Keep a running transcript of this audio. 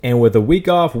And with a week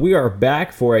off, we are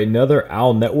back for another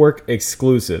Owl Network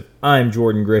exclusive. I'm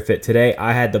Jordan Griffith. Today,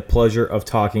 I had the pleasure of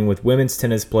talking with women's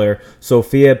tennis player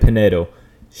Sofia Pinedo.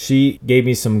 She gave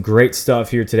me some great stuff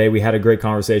here today. We had a great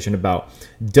conversation about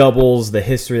doubles, the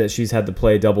history that she's had to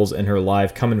play doubles in her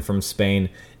life, coming from Spain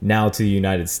now to the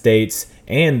United States,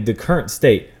 and the current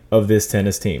state of this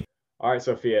tennis team. All right,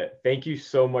 Sophia, thank you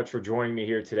so much for joining me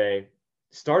here today.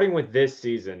 Starting with this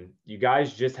season, you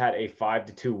guys just had a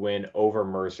 5-2 win over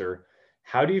Mercer.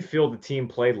 How do you feel the team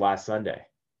played last Sunday?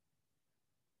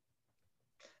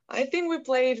 I think we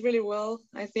played really well.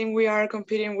 I think we are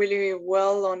competing really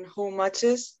well on home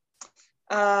matches.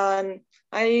 And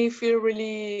I feel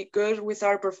really good with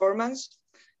our performance.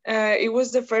 It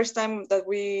was the first time that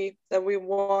we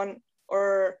won,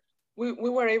 or we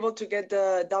were able to get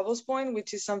the doubles point,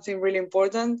 which is something really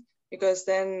important because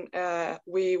then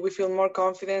we feel more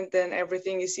confident, then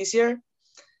everything is easier.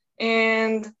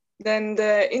 And then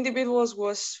the individuals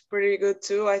was pretty good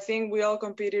too. I think we all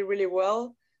competed really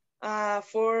well.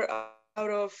 4 out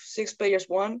of 6 players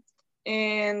won,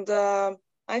 and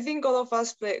I think all of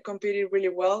us competed really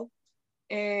well.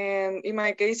 And in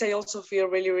my case, I also feel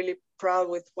really proud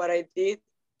with what I did.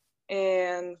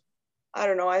 And I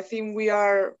don't know. I think we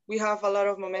have a lot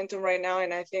of momentum right now,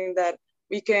 and I think that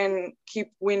we can keep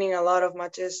winning a lot of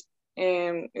matches,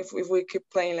 and if we keep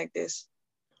playing like this.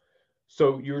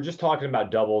 So you were just talking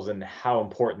about doubles and how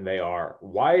important they are.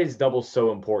 Why is doubles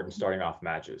so important starting off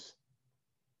matches?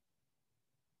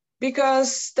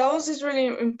 Because doubles is really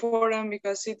important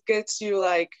because it gets you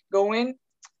like going.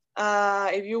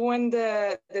 If you win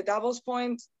the doubles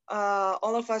point,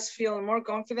 all of us feel more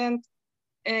confident,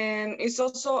 and it's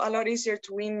also a lot easier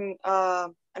to win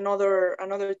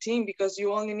another team because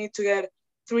you only need to get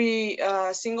three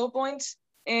single points.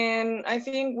 And I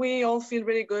think we all feel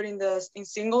really good in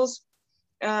singles.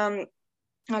 Um,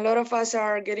 a lot of us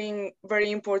are getting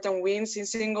very important wins in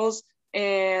singles,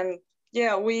 and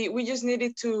yeah, we just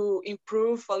needed to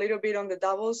improve a little bit on the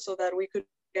doubles so that we could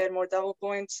get more double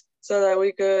points, so that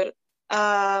we could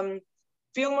um,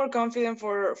 feel more confident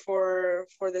for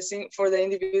the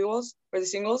individuals, for the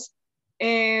singles.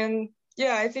 And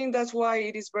yeah, I think that's why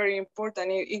it is very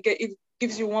important. It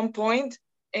gives you 1 point,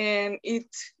 and it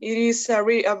is a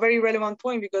very relevant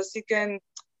point because it can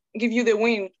give you the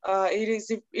win.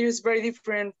 It is very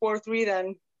different 4-3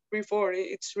 than 3-4.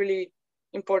 It's really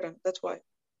important. That's why.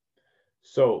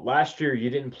 So last year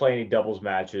you didn't play any doubles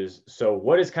matches. So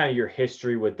what is kind of your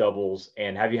history with doubles,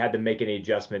 and have you had to make any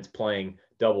adjustments playing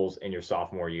doubles in your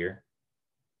sophomore year?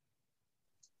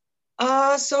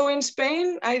 So in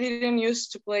Spain, I didn't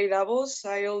used to play doubles.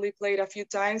 I only played a few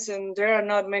times, and there are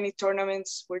not many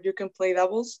tournaments where you can play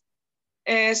doubles.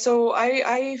 So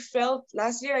I felt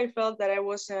last year I felt that I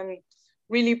wasn't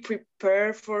really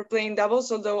prepared for playing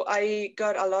doubles, although I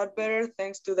got a lot better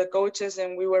thanks to the coaches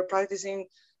and we were practicing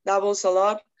doubles a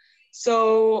lot.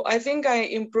 So I think I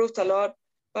improved a lot,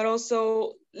 but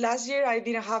also last year I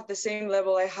didn't have the same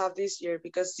level I have this year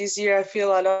because this year I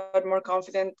feel a lot more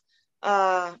confident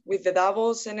with the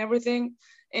doubles and everything.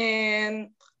 And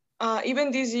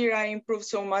even this year I improved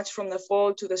so much from the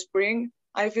fall to the spring.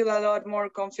 I feel a lot more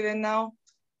confident now,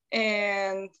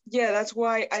 and yeah, that's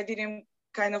why I didn't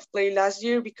kind of play last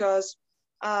year because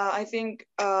I think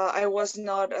I was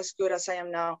not as good as I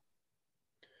am now.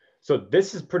 So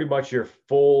this is pretty much your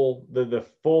the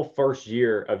full first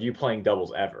year of you playing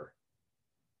doubles ever.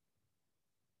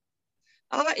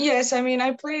 Yes, I mean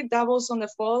I played doubles on the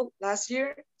fall last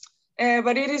year,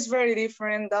 but it is very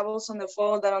different doubles on the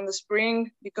fall than on the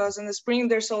spring because in the spring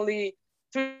there's only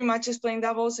 3 matches playing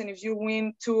doubles, and if you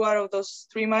win 2 out of those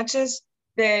 3 matches,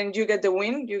 then you get the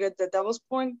win, you get the doubles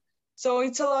point. So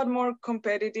it's a lot more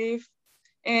competitive.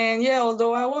 And yeah,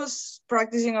 although I was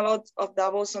practicing a lot of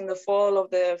doubles on the fall of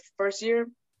the first year,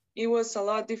 it was a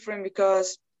lot different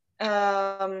because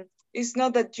it's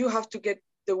not that you have to get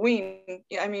the win.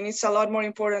 I mean, it's a lot more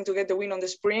important to get the win on the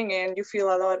spring, and you feel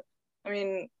a lot, I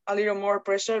mean, a little more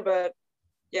pressure, but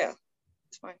yeah,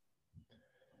 it's fine.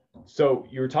 So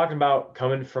you were talking about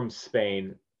coming from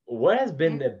Spain. What has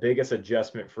been Mhm. the biggest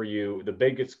adjustment for you, the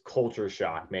biggest culture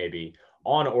shock maybe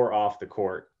on or off the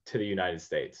court to the United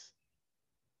States?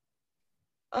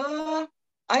 Uh,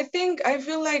 I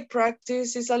feel like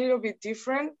practice is a little bit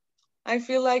different. I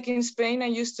feel like in Spain, I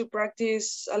used to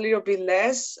practice a little bit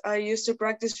less. I used to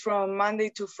practice from Monday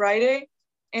to Friday,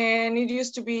 and it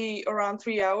used to be around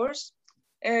 3 hours.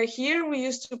 Here, we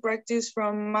used to practice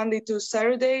from Monday to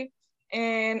Saturday,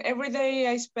 and every day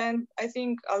I spent, I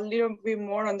think, a little bit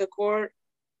more on the court.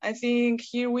 I think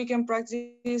here we can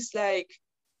practice like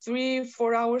 3,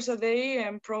 4 hours a day,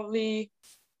 and probably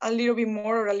a little bit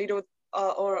more or a little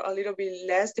or a little bit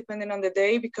less depending on the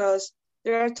day, because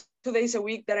there are 2 days a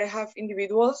week that I have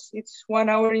individuals. It's 1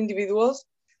 hour individuals.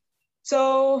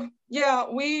 So yeah,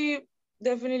 we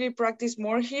definitely practice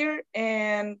more here,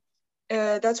 and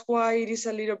that's why it is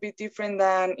a little bit different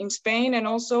than in Spain. And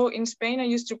also in Spain, I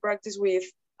used to practice with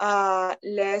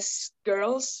less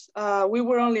girls. We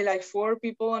were only like 4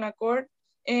 people on a court,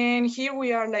 and here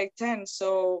we are like 10.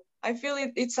 So I feel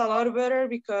it's a lot better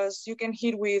because you can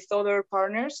hit with other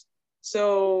partners.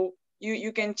 So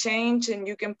you can change and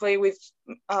you can play with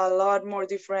a lot more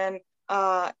different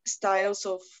styles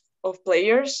of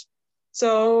players.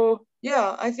 So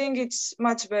yeah, I think it's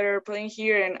much better playing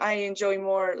here, and I enjoy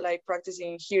more like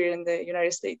practicing here in the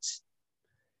United States.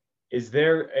 Is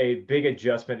there a big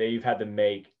adjustment that you've had to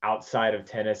make outside of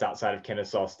tennis, outside of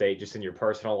Kennesaw State, just in your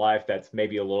personal life that's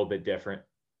maybe a little bit different?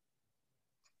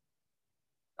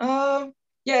 Uh,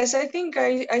 yes, I think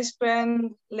I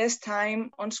spend less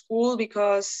time on school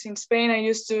because in Spain I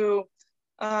used to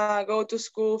go to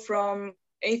school from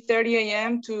 8:30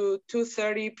 a.m. to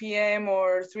 2:30 p.m.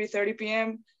 or 3:30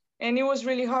 p.m. And it was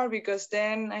really hard because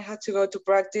then I had to go to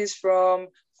practice from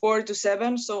 4 to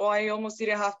 7. So I almost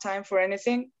didn't have time for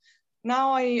anything.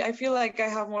 Now I feel like I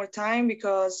have more time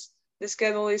because the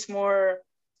schedule is more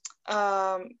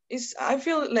I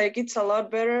feel like it's a lot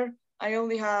better. I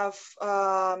only have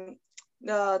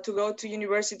to go to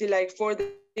university like 4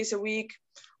 days a week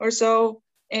or so,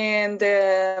 and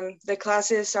the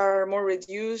classes are more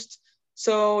reduced.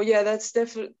 So yeah, that's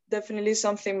definitely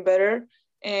something better,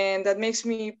 and that makes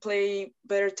me play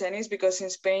better tennis because in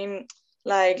Spain,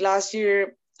 like last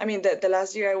year, I mean the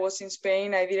last year I was in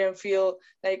Spain, I didn't feel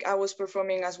like I was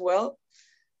performing as well,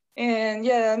 and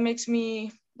yeah, that makes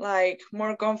me like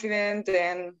more confident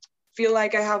and feel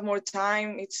like I have more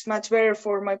time. It's much better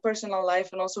for my personal life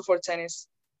and also for tennis.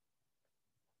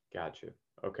 Got you.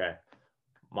 Okay.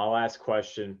 My last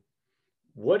question.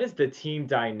 What is the team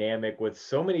dynamic with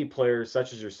so many players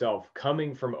such as yourself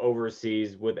coming from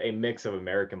overseas with a mix of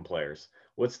American players?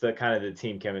 What's the kind of the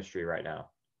team chemistry right now?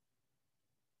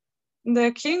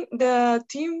 The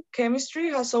team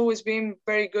chemistry has always been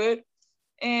very good,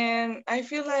 and I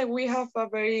feel like we have a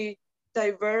very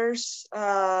diverse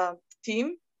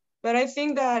team. But I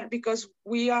think that because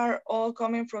we are all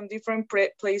coming from different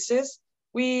places,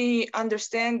 we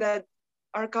understand that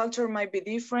our culture might be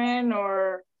different,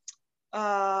 or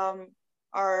um,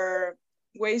 our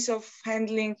ways of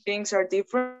handling things are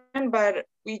different. But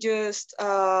we just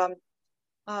um,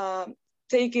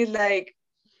 take it like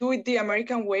do it the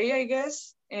American way, I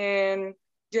guess, and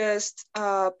just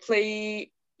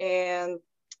play and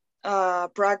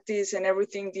practice and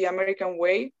everything the American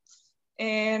way.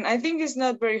 And I think it's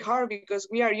not very hard because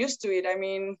we are used to it. I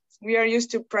mean, we are used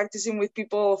to practicing with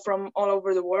people from all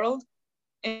over the world.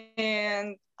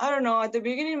 And I don't know, at the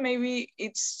beginning, maybe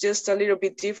it's just a little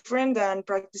bit different than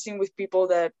practicing with people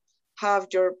that have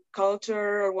your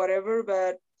culture or whatever.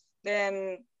 But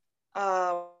then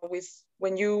with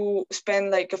when you spend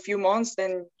like a few months,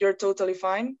 then you're totally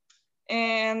fine.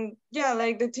 And yeah,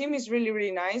 like the team is really,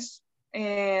 really nice.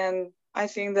 And I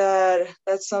think that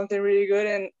that's something really good.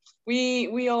 And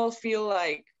we all feel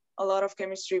like a lot of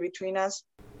chemistry between us.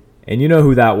 And you know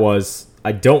who that was.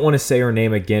 I don't want to say her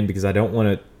name again because I don't want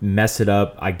to mess it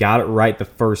up. I got it right the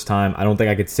first time. I don't think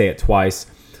I could say it twice.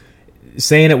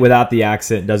 Saying it without the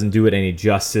accent doesn't do it any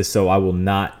justice, so I will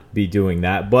not be doing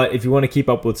that. But if you want to keep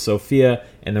up with Sofia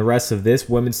and the rest of this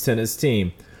women's tennis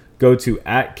team, go to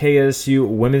 @KSU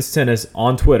Women's Tennis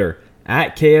on Twitter,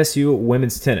 @KSU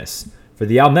Women's Tennis. For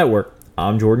the Owl Network,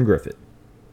 I'm Jordan Griffith.